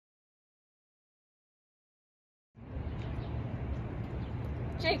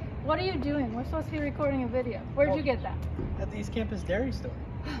Jake, what are you doing? We're supposed to be recording a video. Where'd you get that? At the East Campus Dairy Store.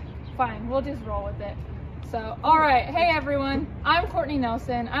 Fine, we'll just roll with it. So, all right, hey everyone, I'm Courtney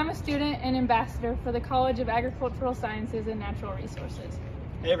Nelson. I'm a student and ambassador for the College of Agricultural Sciences and Natural Resources.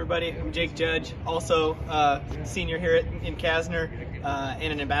 Hey everybody, I'm Jake Judge, also senior here in CASNR and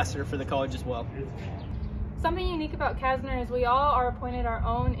an ambassador for the college as well. Something unique about CASNR is we all are appointed our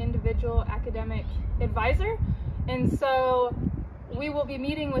own individual academic advisor, and so we will be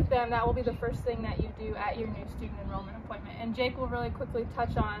meeting with them. That will be the first thing that you do at your new student enrollment appointment. And Jake will really quickly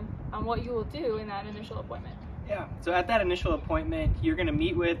touch on what you will do in that initial appointment. Yeah, so at that initial appointment, you're going to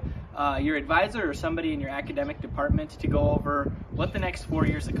meet with your advisor or somebody in your academic department to go over what the next 4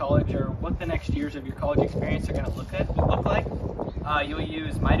 years of college or what the next years of your college experience are going to look like. You'll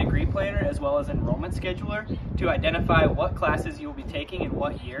use My Degree Planner as well as Enrollment Scheduler to identify what classes you'll be taking in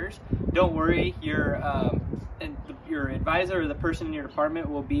what years. Don't worry, your advisor or the person in your department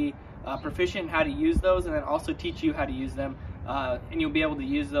will be proficient in how to use those and then also teach you how to use them, and you'll be able to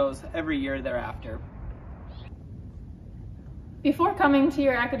use those every year thereafter. Before coming to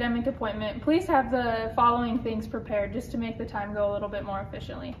your academic appointment, please have the following things prepared just to make the time go a little bit more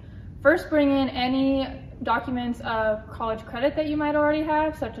efficiently. First, bring in any documents of college credit that you might already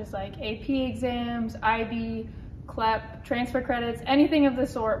have, such as like AP exams, IB, CLEP, transfer credits, anything of the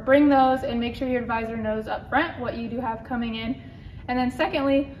sort. Bring those and make sure your advisor knows up front what you do have coming in. And then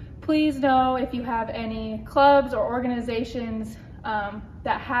secondly, please know if you have any clubs or organizations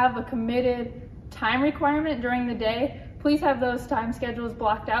that have a committed time requirement during the day. Please have those time schedules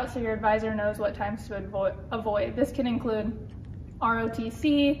blocked out so your advisor knows what times to avoid. This can include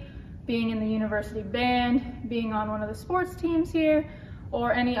ROTC, being in the university band, being on one of the sports teams here,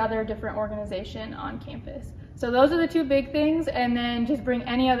 or any other different organization on campus. So those are the two big things, and then just bring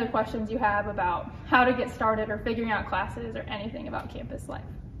any other questions you have about how to get started or figuring out classes or anything about campus life.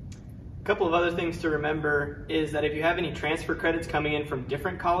 A couple of other things to remember is that if you have any transfer credits coming in from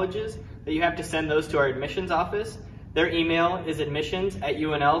different colleges, that you have to send those to our admissions office. Their email is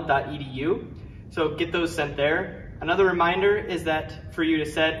admissions@unl.edu, so get those sent there. Another reminder is that for you to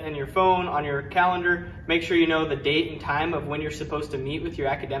set in your phone, on your calendar, make sure you know the date and time of when you're supposed to meet with your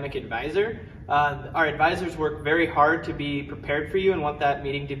academic advisor. Our advisors work very hard to be prepared for you and want that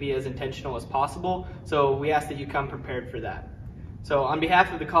meeting to be as intentional as possible, so we ask that you come prepared for that. So on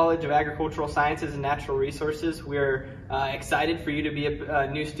behalf of the College of Agricultural Sciences and Natural Resources, we're excited for you to be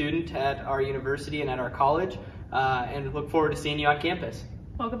a new student at our university and at our college, and look forward to seeing you on campus.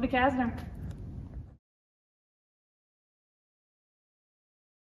 Welcome to CASNR.